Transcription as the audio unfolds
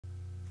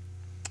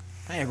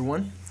Hi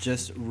everyone,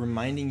 just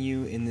reminding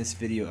you in this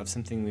video of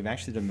something we've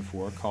actually done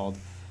before called,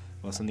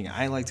 well, something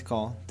I like to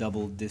call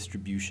double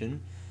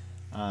distribution,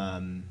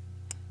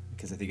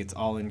 because I think it's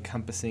all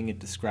encompassing. It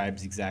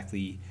describes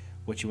exactly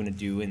what you want to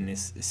do in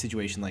this a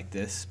situation like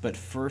this. But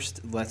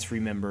first, let's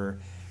remember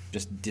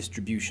just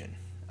distribution.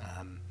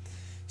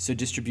 So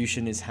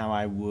distribution is how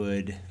I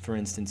would, for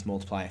instance,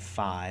 multiply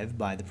 5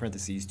 by the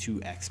parentheses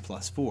 2x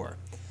plus 4.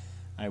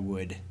 I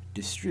would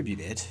distribute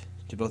it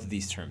to both of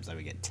these terms. I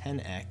would get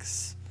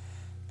 10x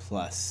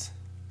plus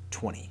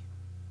 20,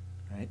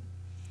 right?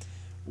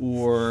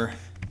 Or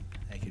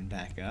I can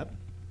back up.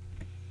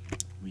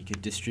 We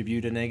could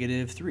distribute a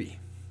negative 3.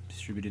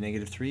 Distribute a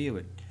negative 3, it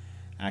would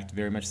act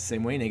very much the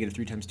same way. Negative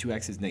 3 times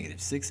 2x is negative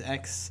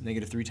 6x.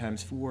 Negative 3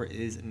 times 4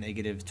 is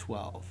negative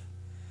 12.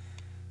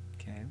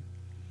 Okay.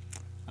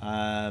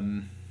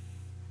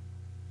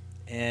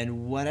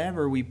 And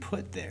whatever we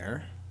put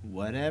there,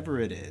 whatever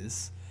it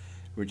is,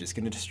 we're just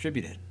going to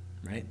distribute it,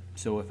 right?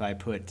 So if I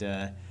put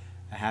a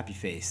happy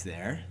face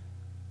there,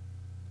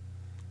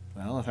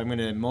 well, if I'm going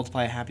to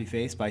multiply a happy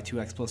face by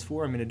 2x plus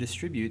 4, I'm going to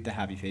distribute the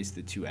happy face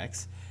to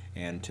 2x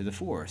and to the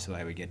 4. So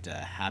I would get a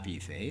happy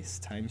face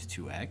times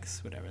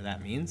 2x, whatever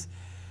that means,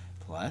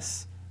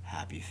 plus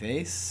happy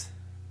face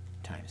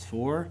times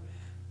 4,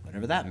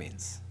 whatever that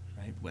means,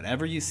 right?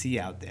 Whatever you see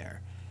out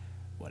there,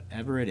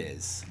 whatever it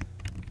is,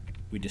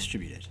 we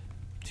distribute it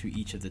to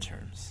each of the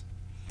terms.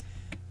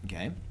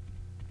 Okay?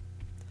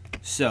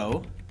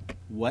 So,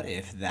 what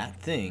if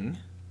that thing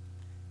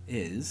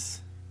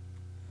is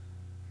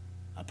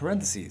a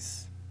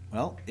parentheses?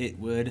 Well, it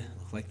would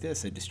look like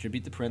this. I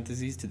distribute the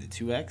parentheses to the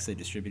 2x, I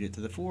distribute it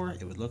to the 4.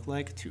 It would look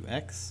like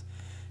 2x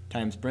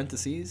times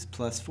parentheses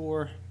plus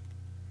 4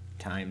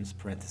 times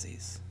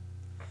parentheses.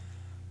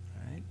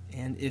 All right?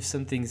 And if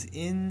something's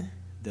in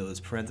those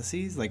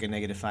parentheses, like a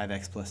negative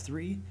 5x plus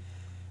 3,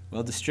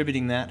 well,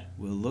 distributing that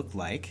will look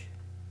like,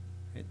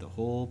 right, the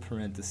whole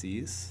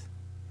parentheses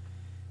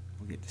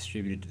will get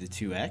distributed to the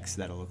 2x.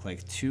 That'll look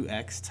like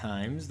 2x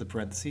times the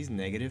parentheses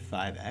negative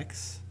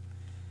 5x.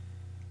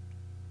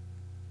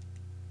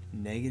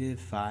 Negative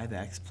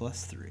 5x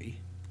plus 3.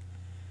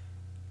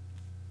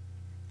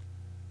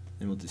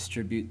 Then we'll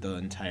distribute the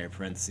entire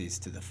parentheses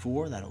to the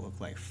 4. That'll look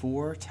like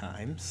 4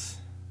 times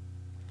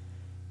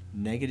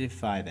negative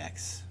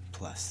 5x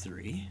plus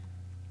 3.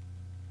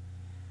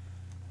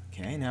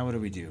 Okay, now what do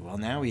we do? Well,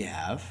 now we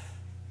have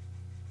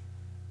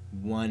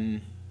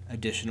one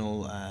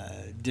additional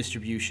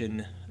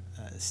distribution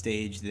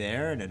stage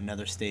there and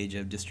another stage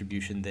of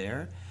distribution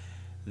there.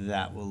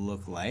 That will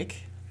look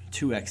like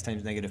 2x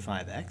times negative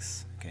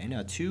 5x. Okay,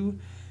 now 2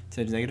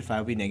 times negative 5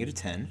 will be negative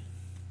 10.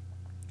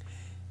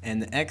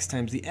 And the x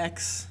times the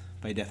x,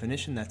 by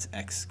definition, that's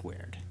x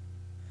squared.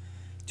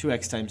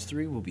 2x times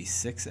 3 will be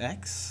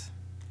 6x.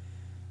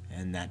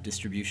 And that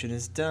distribution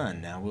is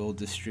done. Now we'll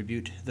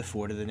distribute the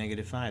 4 to the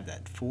negative 5.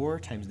 That 4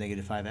 times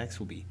negative 5x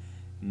will be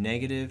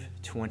negative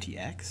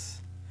 20x.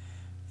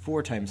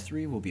 4 times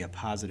 3 will be a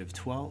positive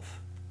 12.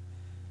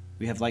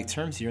 We have like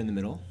terms here in the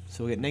middle,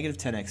 so we'll get negative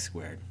 10x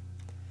squared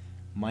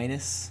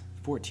minus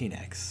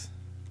 14x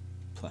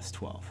plus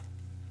 12.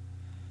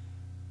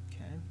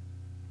 Okay.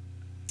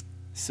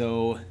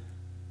 So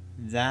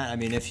that, I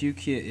mean, if you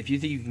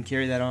think you can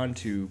carry that on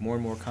to more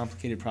and more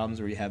complicated problems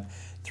where you have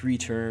 3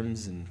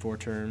 terms and 4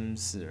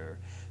 terms, or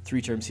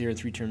 3 terms here and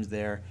 3 terms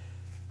there,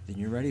 then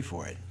you're ready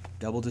for it.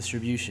 Double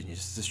distribution. You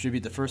just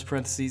distribute the first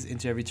parentheses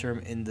into every term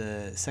in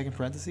the second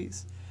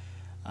parentheses,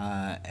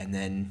 and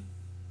then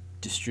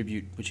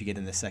distribute what you get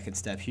in the second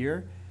step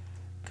here,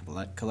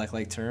 collect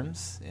like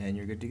terms, and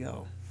you're good to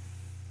go.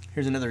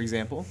 Here's another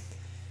example.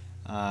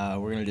 We're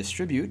going to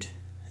distribute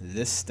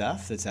this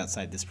stuff that's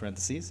outside this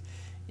parentheses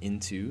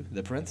into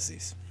the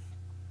parentheses.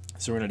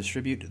 So we're going to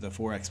distribute the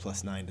 4x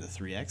plus 9 to the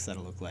 3x.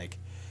 That'll look like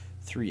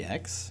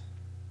 3x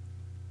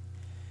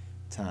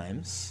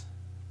times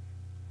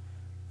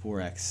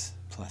 4x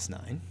plus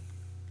 9.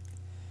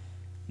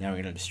 Now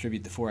we're going to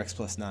distribute the 4x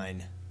plus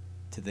 9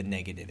 to the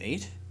negative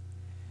 8.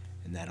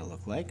 And that'll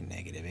look like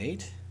negative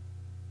 8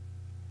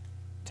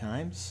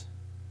 times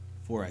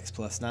 4x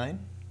plus 9.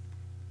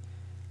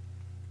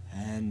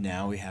 And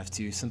now we have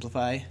to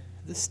simplify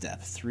this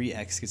step.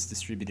 3x gets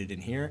distributed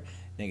in here.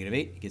 Negative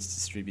 8 gets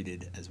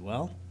distributed as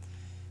well.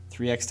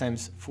 3x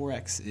times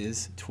 4x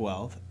is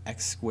 12.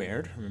 X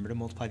squared. Remember to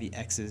multiply the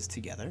x's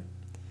together.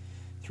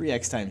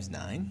 3x times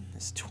 9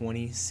 is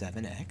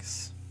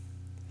 27x.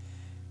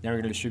 Now we're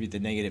going to distribute the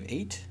negative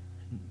 8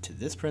 to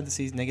this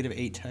parentheses. Negative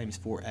 8 times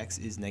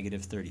 4x is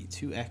negative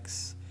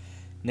 32x.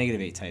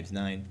 Negative 8 times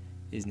 9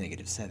 is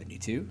negative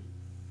 72.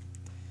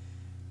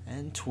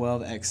 And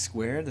 12x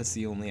squared, that's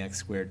the only x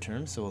squared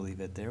term, so we'll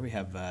leave it there. We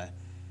have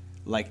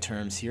like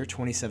terms here.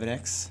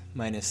 27x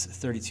minus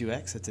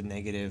 32x, that's a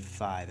negative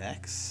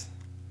 5x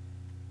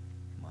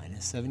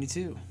minus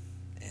 72.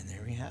 And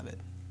there we have it.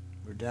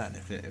 We're done.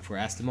 If we're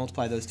asked to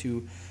multiply those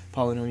two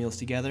polynomials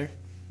together,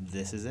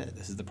 this is it.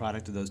 This is the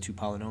product of those two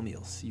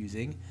polynomials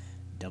using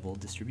double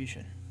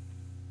distribution.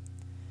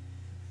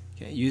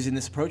 Okay, using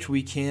this approach,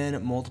 we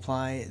can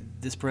multiply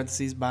this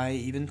parentheses by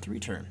even 3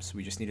 terms.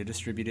 We just need to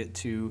distribute it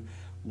to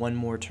one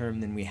more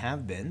term than we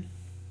have been.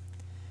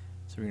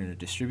 So we're going to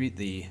distribute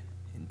the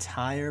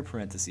entire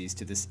parentheses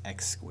to this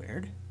x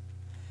squared,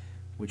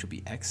 which will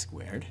be x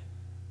squared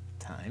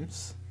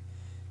times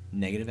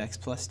negative x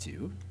plus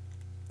 2.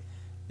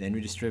 Then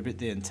we distribute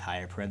the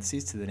entire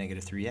parentheses to the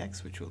negative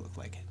 3x, which will look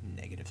like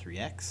negative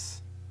 3x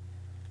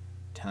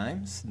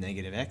times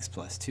negative x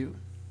plus 2.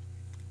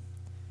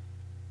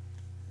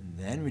 And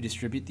then we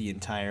distribute the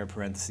entire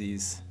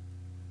parentheses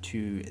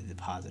to the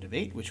positive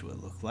 8, which will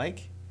look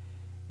like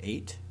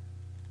 8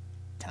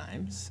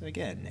 times,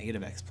 again,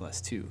 negative x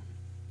plus 2.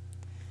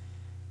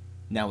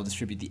 Now we'll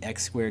distribute the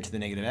x squared to the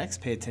negative x.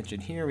 Pay attention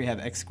here. We have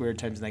x squared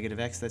times negative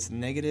x. That's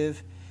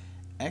negative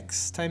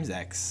x times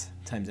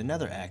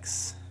another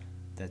x.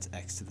 That's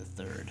x to the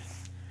third.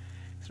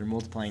 So we're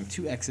multiplying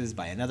 2 x's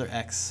by another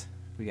x.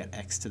 We got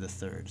x to the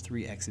third.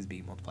 3 x's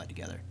being multiplied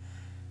together.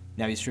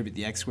 Now we distribute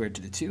the x squared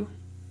to the 2.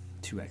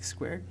 2x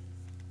squared.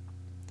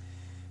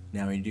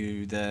 Now we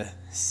do the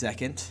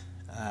second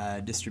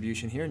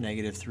distribution here,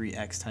 negative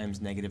 3x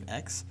times negative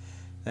x.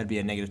 That'd be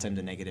a negative times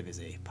a negative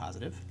is a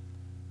positive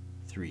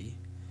 3,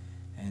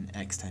 and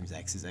x times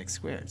x is x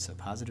squared, so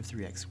positive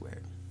 3x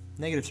squared.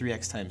 Negative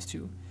 3x times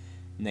 2,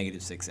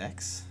 negative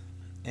 6x.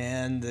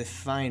 And the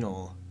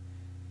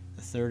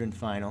third and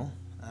final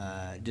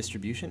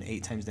distribution,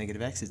 8 times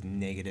negative x is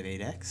negative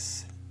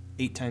 8x.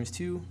 8 times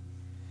 2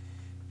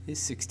 is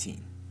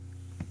 16.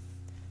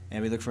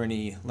 And we look for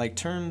any like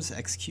terms,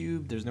 x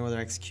cubed, there's no other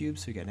x cubed,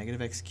 so we got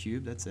negative x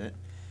cubed, that's it.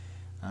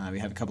 We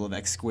have a couple of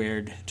x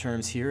squared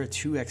terms here, a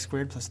 2x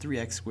squared plus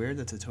 3x squared,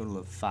 that's a total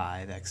of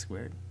 5x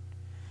squared.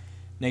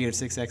 Negative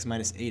 6x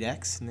minus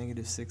 8x,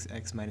 negative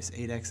 6x minus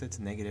 8x, that's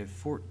negative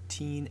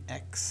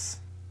 14x.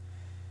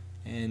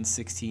 And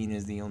 16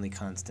 is the only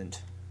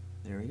constant.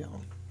 There we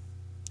go.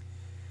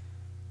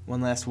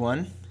 One last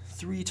one,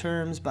 3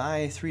 terms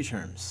by 3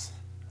 terms,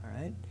 all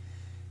right?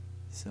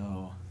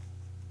 So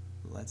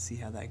let's see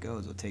how that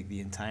goes. We'll take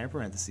the entire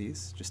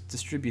parentheses, just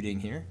distributing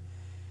here.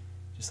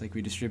 Just like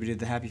we distributed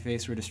the happy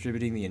face, we're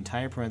distributing the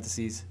entire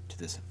parentheses to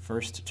this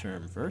first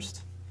term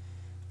first.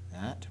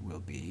 That will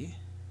be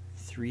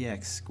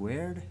 3x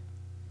squared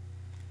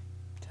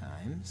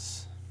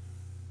times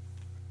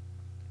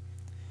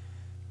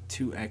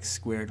 2x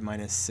squared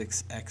minus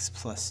 6x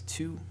plus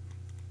 2.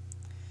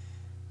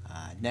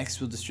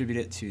 Next, we'll distribute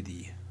it to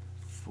the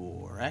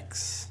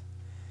 4x.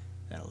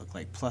 That'll look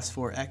like plus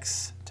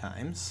 4x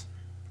times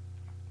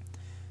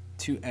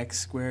 2x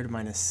squared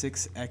minus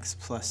 6x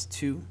plus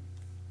 2.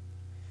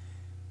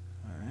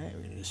 All right, we're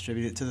going to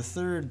distribute it to the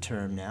third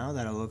term now.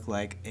 That'll look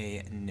like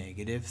a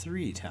negative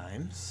 3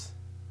 times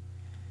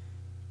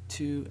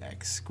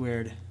 2x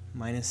squared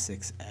minus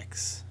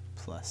 6x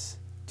plus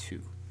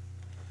 2.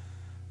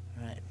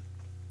 All right,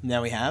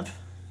 now we have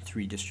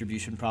 3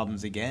 distribution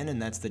problems again,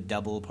 and that's the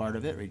double part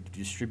of it. We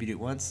distribute it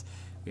once.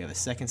 We have a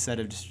second step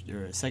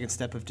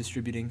of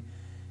distributing,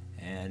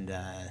 and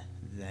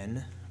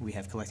then we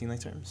have collecting like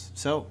terms.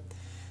 So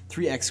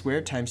 3x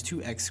squared times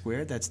 2x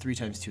squared, that's 3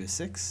 times 2 is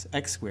 6.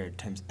 X squared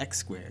times x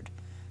squared,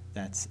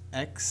 that's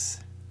x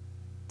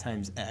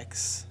times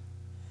x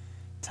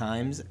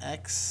times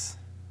x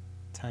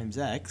times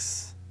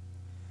x.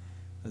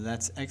 So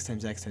that's x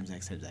times x times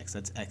x times x.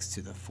 That's x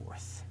to the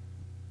 4th.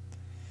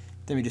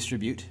 Then we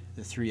distribute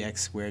the 3x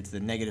squared to the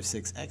negative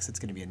 6x. It's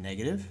going to be a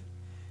negative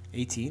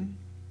 18.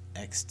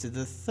 X to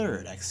the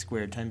 3rd. X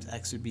squared times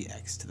x would be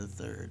x to the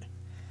 3rd.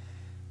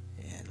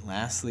 And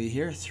lastly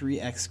here,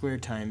 3x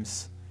squared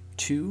times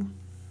 2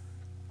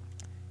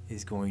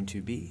 is going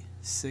to be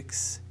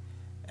 6x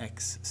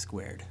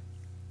squared.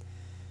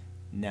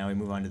 Now we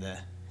move on to the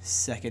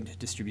second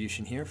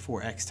distribution here.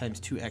 4x times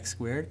 2x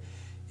squared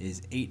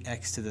is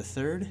 8x to the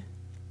 3rd.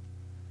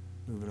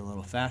 Moving a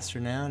little faster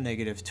now,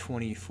 negative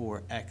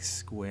 24x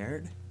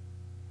squared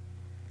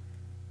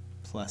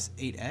plus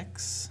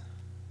 8x.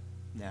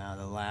 Now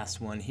the last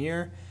one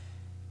here,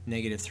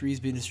 negative 3 is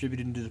being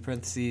distributed into the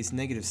parentheses,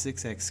 negative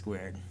 6x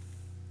squared,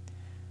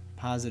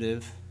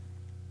 positive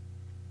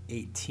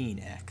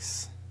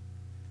 18x,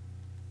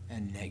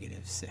 and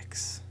negative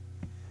 6.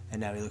 And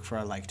now we look for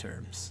our like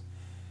terms.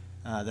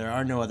 There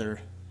are no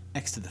other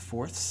x to the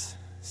 4ths,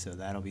 so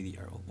that'll be the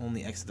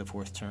only x to the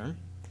 4th term.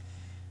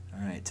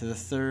 All right, to the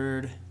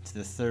third.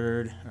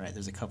 All right,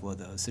 there's a couple of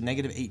those. So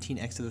negative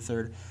 18x to the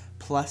 3rd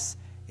plus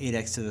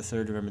 8x to the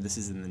 3rd. Remember, this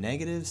is in the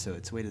negative, so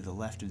it's way to the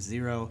left of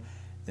 0.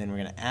 Then we're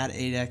going to add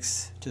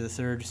 8x to the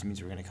 3rd, which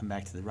means we're going to come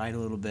back to the right a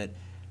little bit.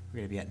 We're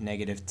going to be at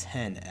negative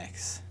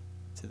 10x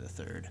to the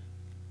 3rd.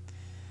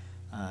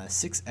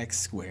 6x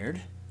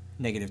squared,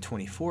 negative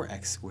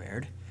 24x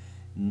squared,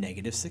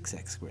 negative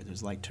 6x squared.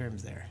 There's like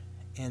terms there.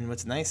 And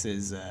what's nice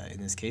is, in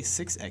this case,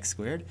 6x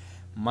squared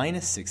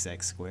minus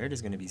 6x squared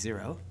is going to be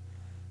 0.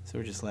 So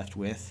we're just left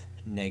with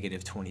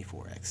negative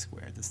 24x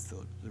squared. That's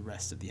the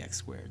rest of the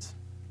x squareds.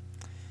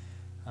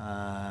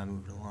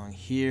 Moving along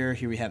here.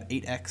 Here we have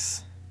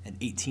 8x and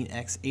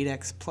 18x.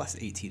 8x plus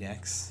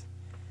 18x,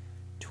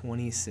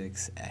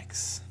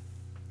 26x.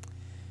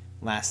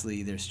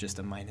 lastly, there's just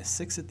a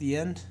 -6 at the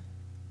end.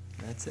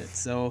 That's it.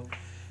 So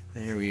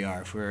there we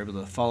are. If we're able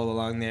to follow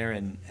along there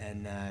and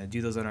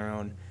do those on our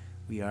own,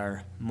 we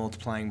are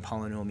multiplying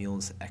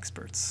polynomials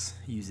experts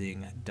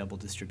using double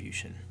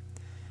distribution.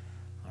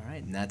 All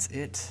right, and that's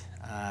it.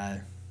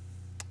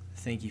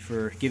 Thank you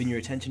for giving your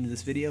attention to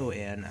this video,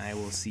 and I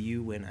will see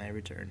you when I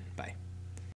return. Bye.